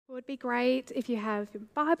would be great if you have your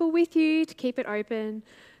Bible with you to keep it open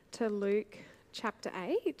to Luke chapter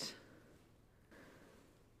 8.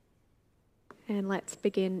 And let's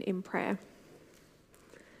begin in prayer.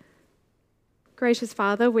 Gracious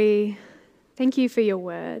Father, we thank you for your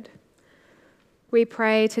word. We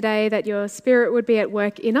pray today that your Spirit would be at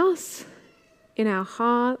work in us, in our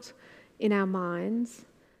heart, in our minds,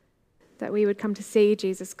 that we would come to see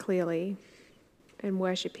Jesus clearly and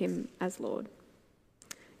worship him as Lord.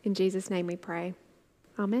 In Jesus' name we pray.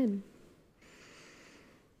 Amen.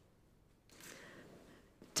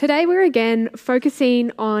 Today we're again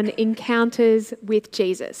focusing on encounters with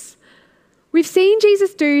Jesus. We've seen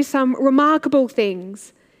Jesus do some remarkable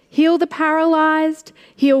things: heal the paralyzed,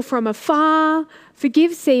 heal from afar,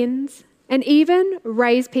 forgive sins, and even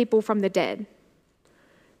raise people from the dead.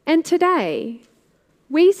 And today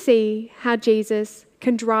we see how Jesus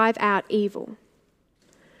can drive out evil.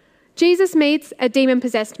 Jesus meets a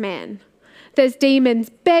demon-possessed man. There's demons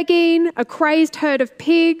begging, a crazed herd of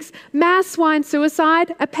pigs, mass swine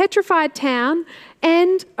suicide, a petrified town,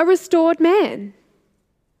 and a restored man.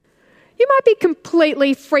 You might be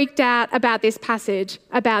completely freaked out about this passage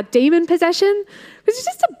about demon possession because it's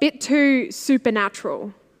just a bit too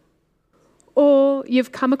supernatural. Or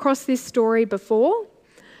you've come across this story before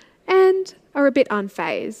and are a bit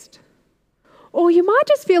unfazed. Or you might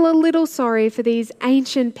just feel a little sorry for these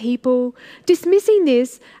ancient people, dismissing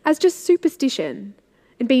this as just superstition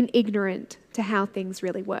and being ignorant to how things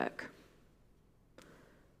really work.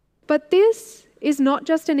 But this is not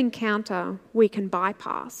just an encounter we can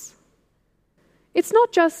bypass. It's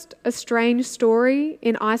not just a strange story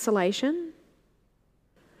in isolation.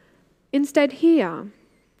 Instead, here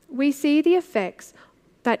we see the effects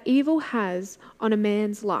that evil has on a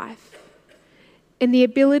man's life and the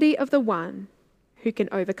ability of the one who can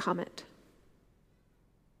overcome it.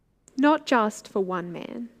 Not just for one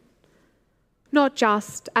man, not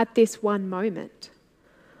just at this one moment,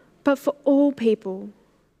 but for all people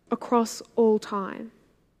across all time.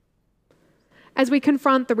 As we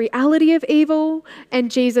confront the reality of evil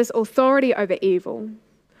and Jesus' authority over evil,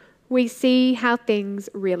 we see how things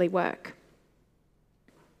really work.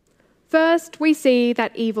 First, we see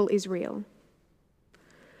that evil is real.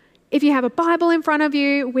 If you have a Bible in front of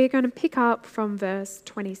you, we're going to pick up from verse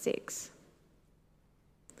 26.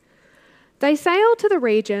 They sailed to the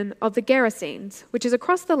region of the Gerasenes, which is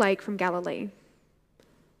across the lake from Galilee.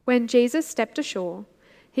 When Jesus stepped ashore,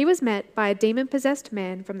 he was met by a demon-possessed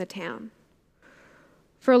man from the town.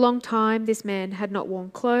 For a long time, this man had not worn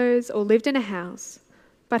clothes or lived in a house,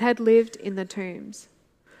 but had lived in the tombs.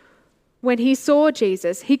 When he saw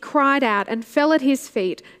Jesus, he cried out and fell at his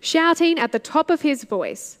feet, shouting at the top of his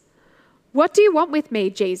voice, "What do you want with me,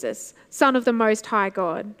 Jesus, Son of the Most High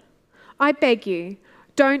God? I beg you,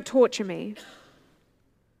 don't torture me."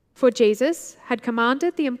 For Jesus had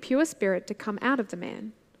commanded the impure spirit to come out of the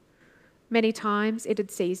man. Many times it had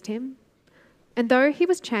seized him, and though he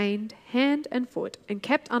was chained hand and foot and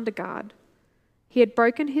kept under guard, he had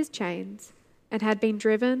broken his chains and had been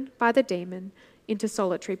driven by the demon into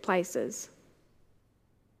solitary places.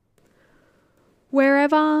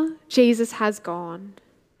 Wherever Jesus has gone,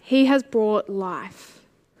 he has brought life.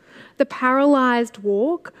 The paralyzed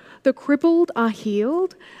walk, the crippled are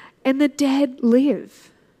healed, and the dead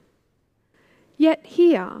live. Yet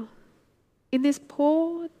here, in this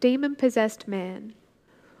poor demon-possessed man,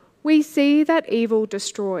 we see that evil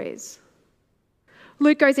destroys.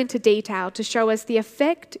 Luke goes into detail to show us the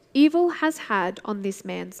effect evil has had on this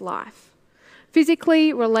man's life,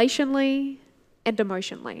 physically, relationally, and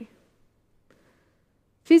emotionally.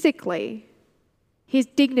 Physically, his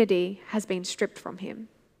dignity has been stripped from him.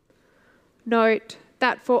 Note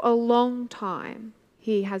that for a long time,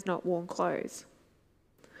 he has not worn clothes.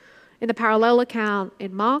 In the parallel account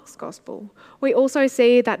in Mark's Gospel, we also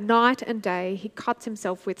see that night and day he cuts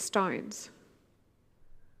himself with stones.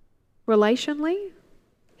 Relationally,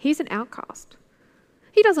 he's an outcast.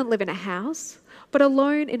 He doesn't live in a house, but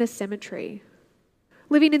alone in a cemetery.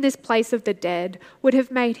 Living in this place of the dead would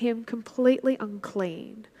have made him completely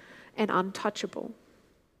unclean and untouchable.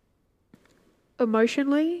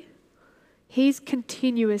 Emotionally, he's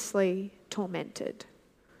continuously tormented.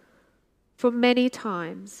 For many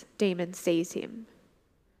times, demons seize him.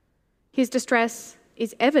 His distress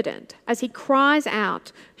is evident as he cries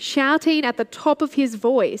out, shouting at the top of his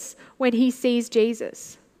voice when he sees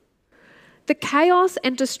Jesus. The chaos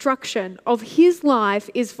and destruction of his life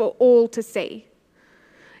is for all to see.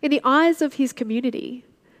 In the eyes of his community,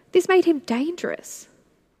 this made him dangerous,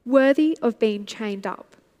 worthy of being chained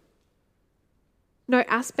up. No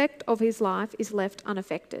aspect of his life is left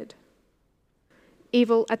unaffected.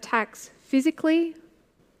 Evil attacks physically,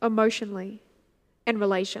 emotionally, and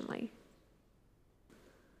relationally.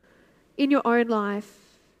 In your own life,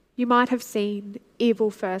 you might have seen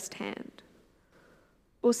evil firsthand,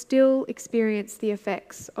 or still experience the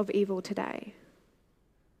effects of evil today.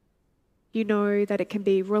 You know that it can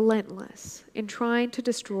be relentless in trying to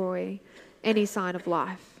destroy any sign of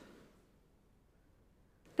life.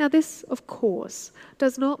 Now, this, of course,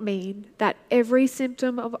 does not mean that every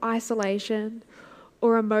symptom of isolation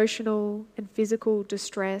or emotional and physical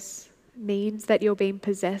distress means that you're being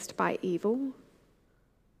possessed by evil,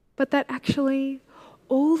 but that actually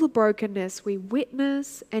all the brokenness we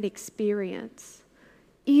witness and experience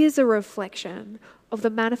is a reflection of the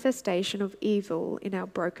manifestation of evil in our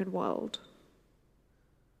broken world.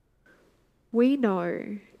 We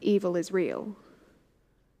know evil is real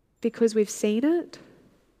because we've seen it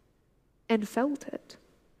and felt it.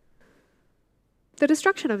 The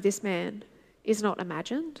destruction of this man is not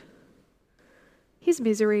imagined. His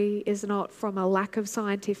misery is not from a lack of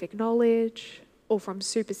scientific knowledge or from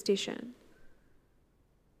superstition.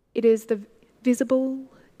 It is the visible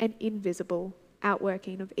and invisible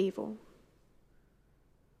outworking of evil.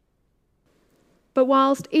 But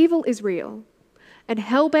whilst evil is real and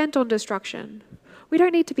hell-bent on destruction, we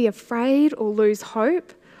don't need to be afraid or lose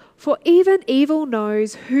hope, for even evil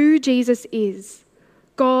knows who Jesus is,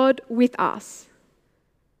 God with us.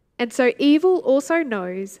 And so evil also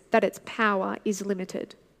knows that its power is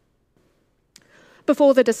limited.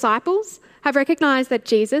 Before the disciples have recognized that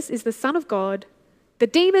Jesus is the Son of God, the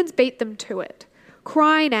demons beat them to it,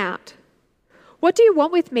 crying out, "What do you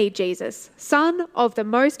want with me, Jesus, Son of the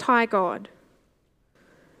Most High God?"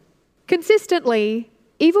 Consistently,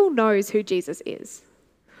 evil knows who Jesus is.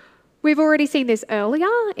 We've already seen this earlier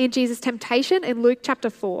in Jesus' temptation in Luke chapter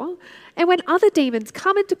 4, and when other demons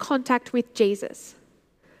come into contact with Jesus,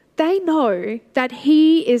 they know that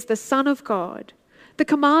he is the Son of God, the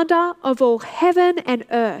commander of all heaven and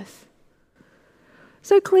earth.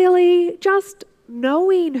 So clearly, just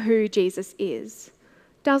knowing who Jesus is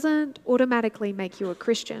doesn't automatically make you a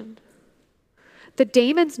Christian. The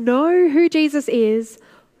demons know who Jesus is,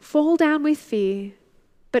 fall down with fear,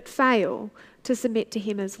 but fail to submit to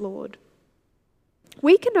him as Lord.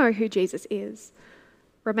 We can know who Jesus is,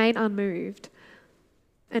 remain unmoved,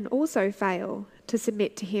 and also fail to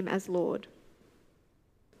submit to him as Lord.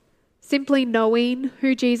 Simply knowing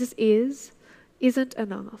who Jesus is isn't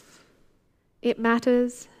enough. It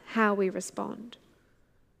matters how we respond.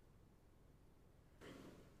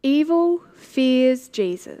 Evil fears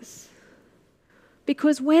Jesus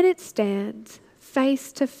because when it stands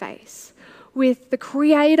face to face with the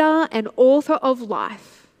creator and author of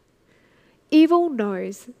life, evil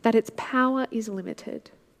knows that its power is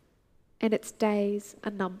limited and its days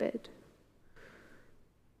are numbered.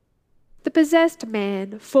 The possessed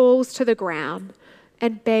man falls to the ground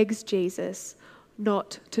and begs Jesus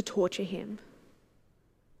not to torture him.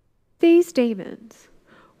 These demons,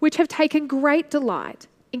 which have taken great delight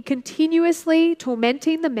in continuously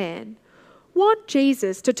tormenting the man, want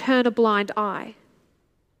Jesus to turn a blind eye.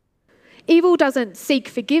 Evil doesn't seek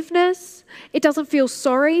forgiveness. It doesn't feel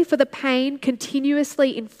sorry for the pain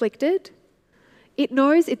continuously inflicted. It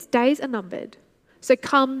knows its days are numbered, so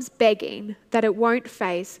comes begging that it won't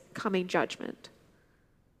face coming judgment.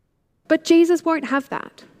 But Jesus won't have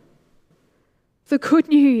that. The good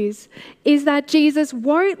news is that Jesus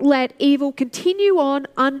won't let evil continue on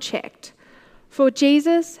unchecked, for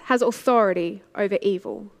Jesus has authority over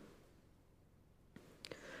evil.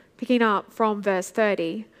 Picking up from verse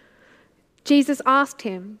 30, Jesus asked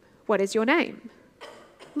him, "What is your name?"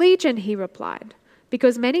 "Legion," he replied,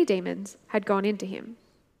 because many demons had gone into him.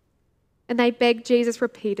 And they begged Jesus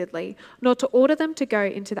repeatedly not to order them to go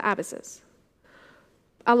into the abysses.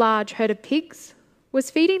 A large herd of pigs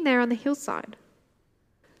was feeding there on the hillside.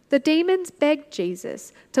 The demons begged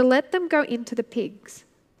Jesus to let them go into the pigs,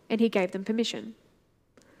 and he gave them permission.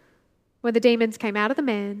 When the demons came out of the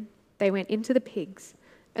man, they went into the pigs,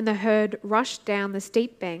 and the herd rushed down the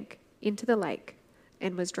steep bank into the lake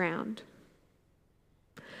and was drowned.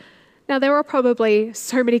 Now, there are probably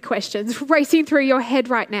so many questions racing through your head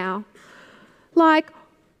right now. Like,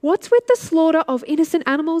 what's with the slaughter of innocent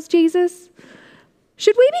animals, Jesus?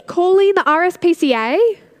 Should we be calling the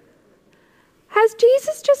RSPCA? Has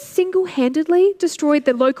Jesus just single-handedly destroyed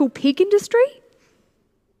the local pig industry?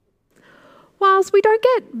 Whilst we don't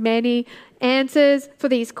get many answers for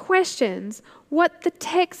these questions, what the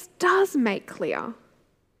text does make clear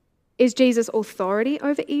is Jesus' authority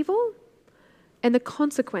over evil and the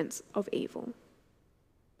consequence of evil.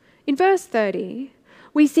 In verse 30,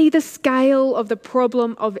 we see the scale of the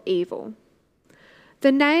problem of evil.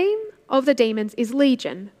 The name of the demons is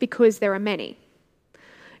Legion because there are many.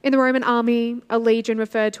 In the Roman army, a legion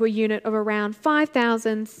referred to a unit of around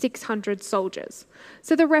 5,600 soldiers.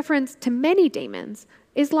 So the reference to many demons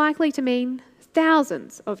is likely to mean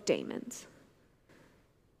thousands of demons.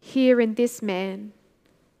 Here in this man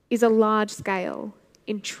is a large-scale,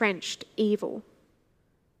 entrenched evil.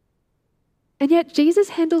 And yet Jesus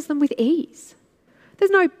handles them with ease. There's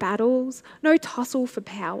no battles, no tussle for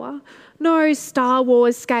power, no Star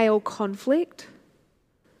Wars scale conflict.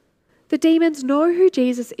 The demons know who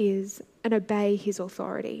Jesus is and obey his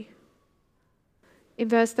authority. In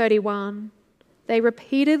verse 31, they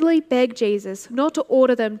repeatedly beg Jesus not to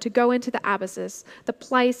order them to go into the abysses, the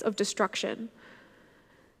place of destruction.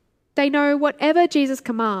 They know whatever Jesus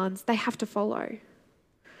commands, they have to follow.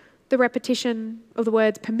 The repetition of the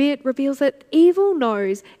words permit reveals that evil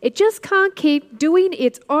knows it just can't keep doing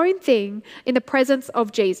its own thing in the presence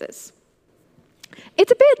of Jesus.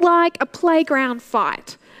 It's a bit like a playground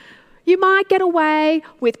fight. You might get away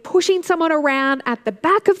with pushing someone around at the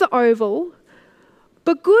back of the oval,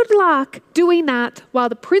 but good luck doing that while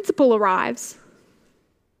the principal arrives.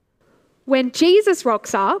 When Jesus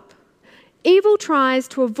rocks up, evil tries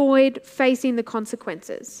to avoid facing the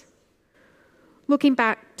consequences. Looking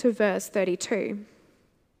back to verse 32,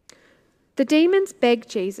 the demons begged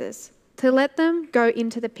Jesus to let them go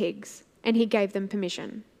into the pigs, and he gave them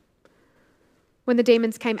permission. When the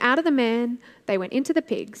demons came out of the man, they went into the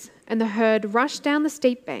pigs, and the herd rushed down the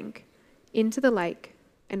steep bank into the lake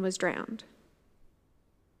and was drowned.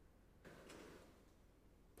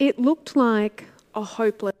 It looked like a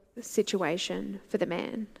hopeless situation for the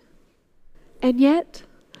man. And yet,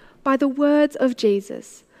 by the words of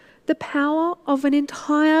Jesus, the power of an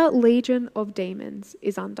entire legion of demons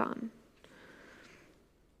is undone.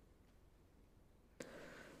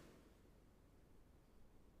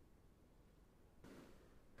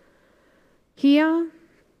 Here,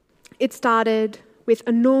 it started with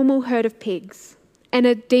a normal herd of pigs and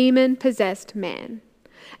a demon-possessed man.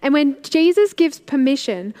 And when Jesus gives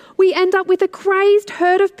permission, we end up with a crazed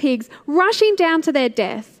herd of pigs rushing down to their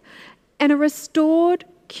death and a restored,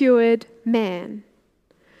 cured man.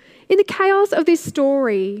 In the chaos of this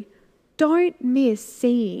story, don't miss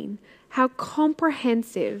seeing how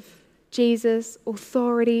comprehensive Jesus'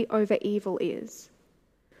 authority over evil is.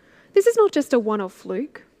 This is not just a one-off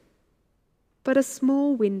fluke, but a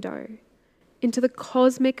small window into the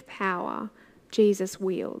cosmic power Jesus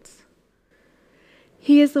wields.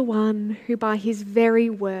 He is the one who, by his very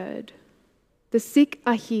word, the sick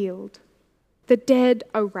are healed, the dead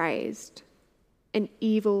are raised, and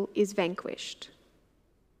evil is vanquished.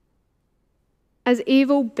 As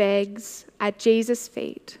evil begs at Jesus'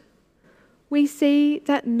 feet, we see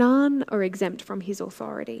that none are exempt from his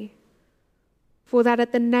authority. For that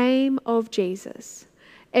at the name of Jesus,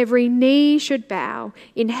 every knee should bow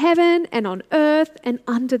in heaven and on earth and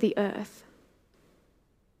under the earth.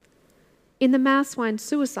 In the mass swine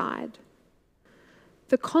suicide,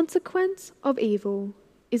 the consequence of evil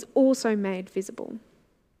is also made visible.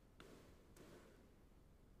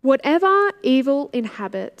 Whatever evil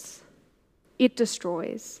inhabits, it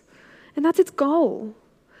destroys. And that's its goal.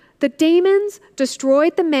 The demons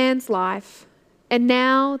destroyed the man's life, and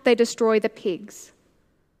now they destroy the pigs.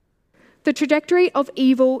 The trajectory of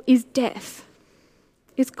evil is death.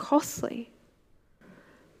 It's costly.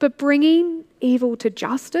 But bringing evil to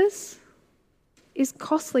justice is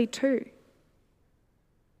costly too.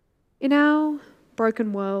 In our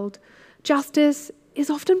broken world, justice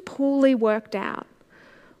is often poorly worked out.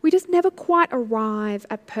 We just never quite arrive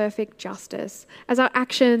at perfect justice as our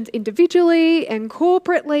actions individually and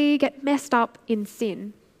corporately get messed up in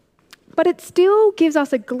sin. But it still gives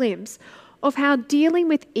us a glimpse of how dealing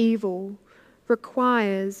with evil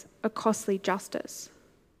requires a costly justice.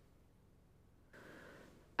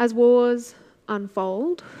 As wars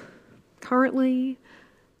unfold, currently,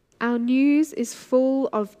 our news is full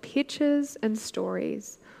of pictures and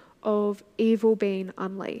stories of evil being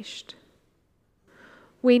unleashed.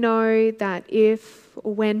 We know that if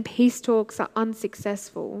or when peace talks are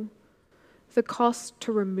unsuccessful, the cost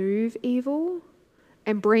to remove evil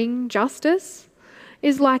and bring justice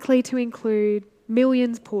is likely to include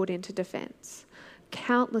millions poured into defence,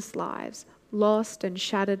 countless lives lost and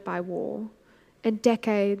shattered by war, and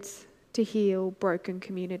decades to heal broken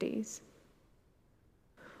communities.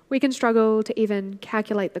 We can struggle to even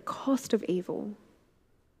calculate the cost of evil,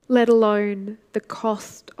 let alone the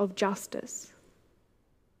cost of justice.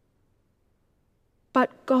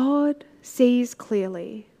 But God sees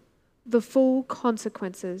clearly the full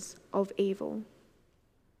consequences of evil,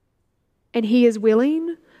 and he is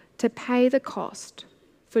willing to pay the cost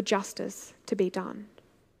for justice to be done.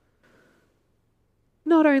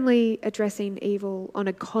 not only addressing evil on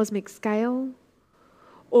a cosmic scale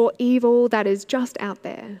or evil that is just out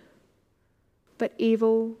there, but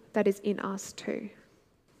evil that is in us too.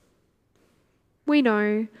 We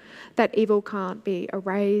know that evil can't be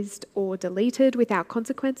erased or deleted without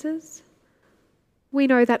consequences. We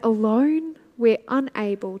know that alone we're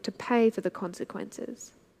unable to pay for the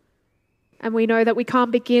consequences. And we know that we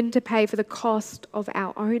can't begin to pay for the cost of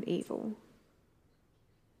our own evil.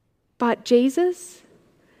 But Jesus,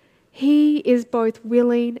 he is both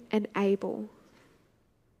willing and able.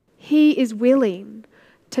 He is willing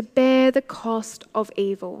to bear the cost of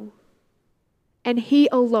evil, and he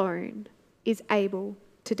alone is able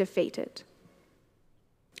to defeat it.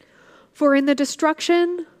 For in the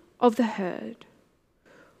destruction of the herd,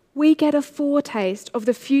 we get a foretaste of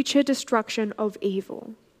the future destruction of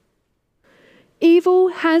evil. Evil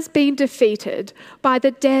has been defeated by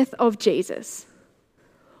the death of Jesus.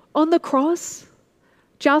 On the cross,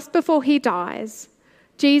 just before he dies,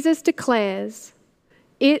 Jesus declares,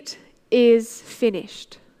 "It is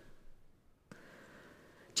finished."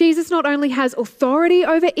 Jesus not only has authority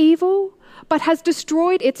over evil, but has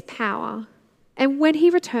destroyed its power. And when he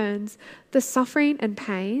returns, the suffering and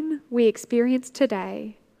pain we experience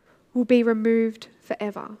today will be removed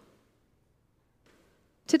forever.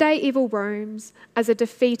 Today, evil roams as a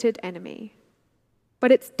defeated enemy,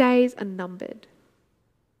 but its days are numbered.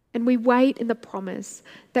 And we wait in the promise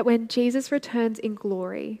that when Jesus returns in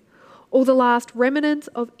glory, all the last remnants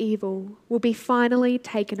of evil will be finally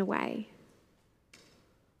taken away.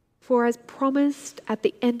 For as promised at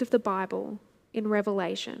the end of the Bible in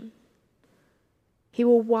Revelation, he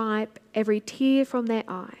will wipe every tear from their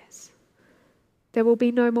eyes. There will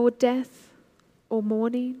be no more death or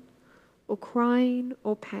mourning or crying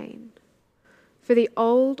or pain, for the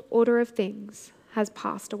old order of things has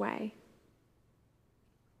passed away.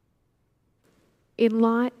 In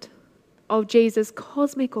light of Jesus'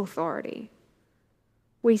 cosmic authority,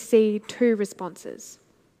 we see two responses.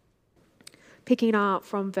 Picking up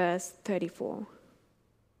from verse 34.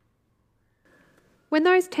 When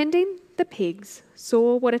those tending the pigs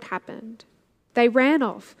saw what had happened, they ran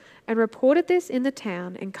off and reported this in the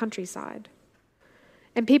town and countryside.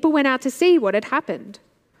 And people went out to see what had happened.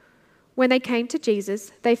 When they came to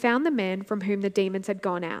Jesus, they found the man from whom the demons had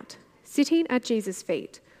gone out, sitting at Jesus'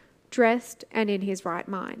 feet, dressed and in his right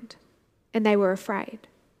mind. And they were afraid.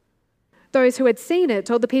 Those who had seen it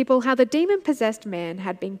told the people how the demon-possessed man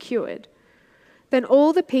had been cured. Then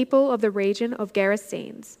all the people of the region of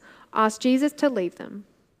Gerasenes asked Jesus to leave them,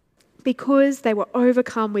 because they were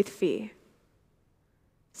overcome with fear.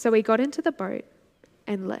 So he got into the boat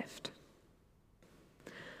and left.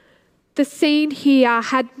 The scene here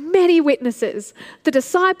had many witnesses. The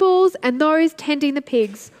disciples and those tending the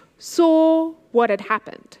pigs saw what had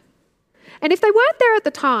happened. And if they weren't there at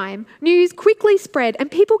the time, news quickly spread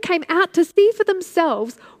and people came out to see for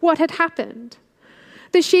themselves what had happened.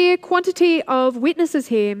 The sheer quantity of witnesses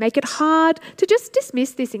here make it hard to just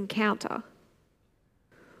dismiss this encounter.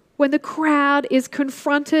 When the crowd is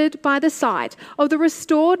confronted by the sight of the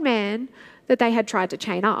restored man that they had tried to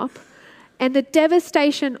chain up and the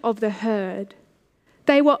devastation of the herd,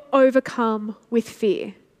 they were overcome with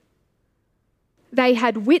fear. They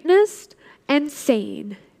had witnessed and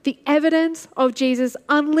seen the evidence of Jesus'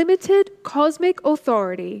 unlimited cosmic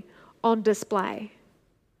authority on display.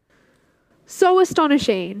 So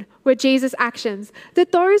astonishing were Jesus' actions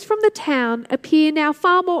that those from the town appear now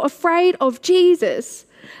far more afraid of Jesus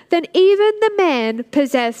than even the man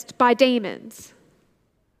possessed by demons.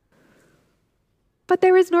 But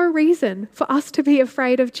there is no reason for us to be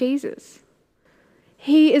afraid of Jesus.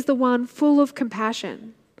 He is the one full of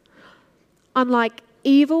compassion. Unlike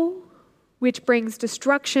evil, which brings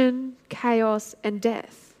destruction, chaos, and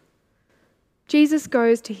death, Jesus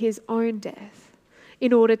goes to his own death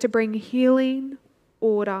in order to bring healing,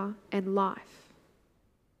 order, and life.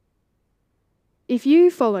 If you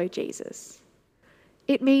follow Jesus,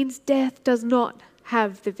 it means death does not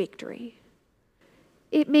have the victory.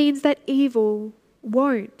 It means that evil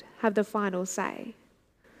won't have the final say.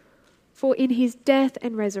 For in his death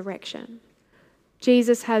and resurrection,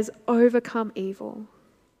 Jesus has overcome evil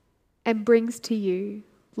and brings to you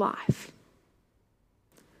life.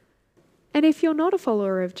 And if you're not a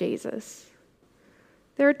follower of Jesus,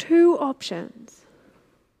 there are two options.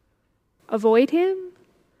 Avoid him,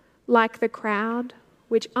 like the crowd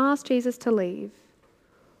which asked Jesus to leave,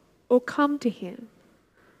 or come to him,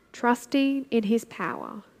 trusting in his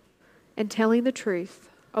power and telling the truth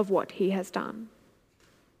of what he has done.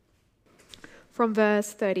 From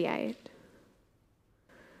verse 38.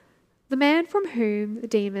 The man from whom the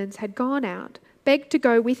demons had gone out begged to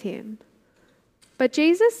go with him, But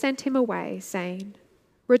Jesus sent him away, saying,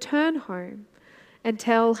 "Return home and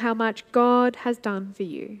tell how much God has done for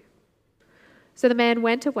you." So the man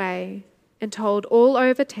went away and told all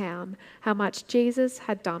over town how much Jesus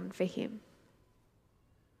had done for him.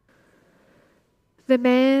 The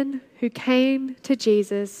man who came to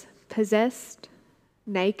Jesus possessed,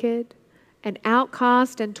 naked, and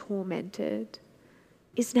outcast and tormented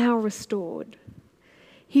is now restored.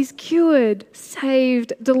 He's cured,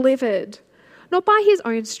 saved, delivered, not by his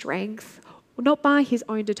own strength, or not by his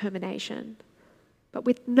own determination, but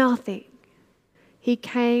with nothing. He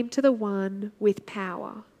came to the one with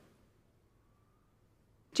power.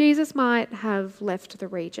 Jesus might have left the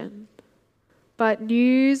region, but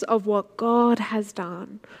news of what God has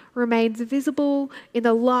done remains visible in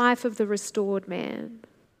the life of the restored man.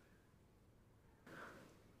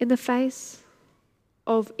 In the face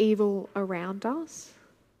of evil around us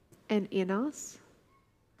and in us,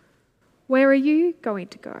 where are you going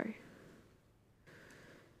to go?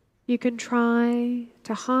 You can try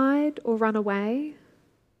to hide or run away,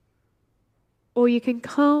 or you can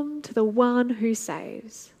come to the one who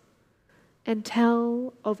saves and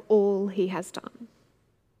tell of all he has done.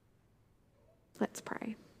 Let's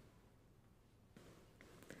pray.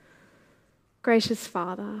 Gracious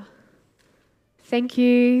Father, thank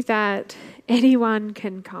you that anyone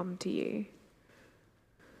can come to you,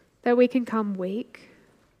 that we can come weak,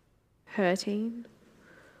 hurting,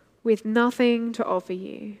 with nothing to offer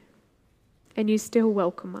you, and you still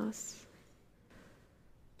welcome us.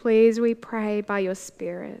 Please, we pray by your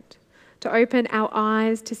Spirit to open our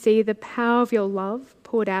eyes to see the power of your love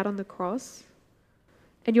poured out on the cross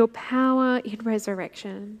and your power in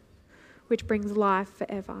resurrection, which brings life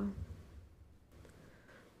forever.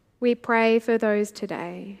 We pray for those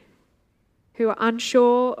today who are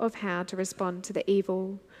unsure of how to respond to the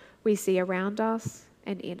evil we see around us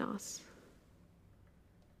and in us.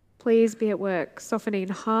 Please be at work softening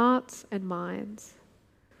hearts and minds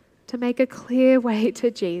to make a clear way to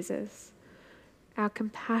Jesus, our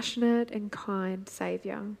compassionate and kind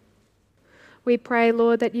Saviour. We pray,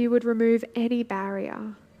 Lord, that you would remove any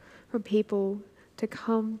barrier from people to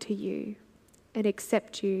come to you and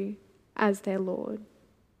accept you as their Lord.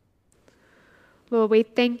 Lord, we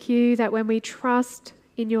thank you that when we trust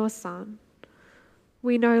in your Son,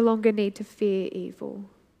 we no longer need to fear evil,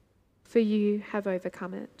 for you have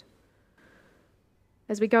overcome it.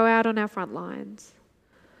 As we go out on our front lines,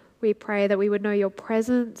 we pray that we would know your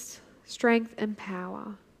presence, strength, and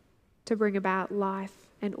power to bring about life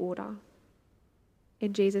and order.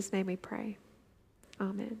 In Jesus' name we pray.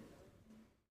 Amen.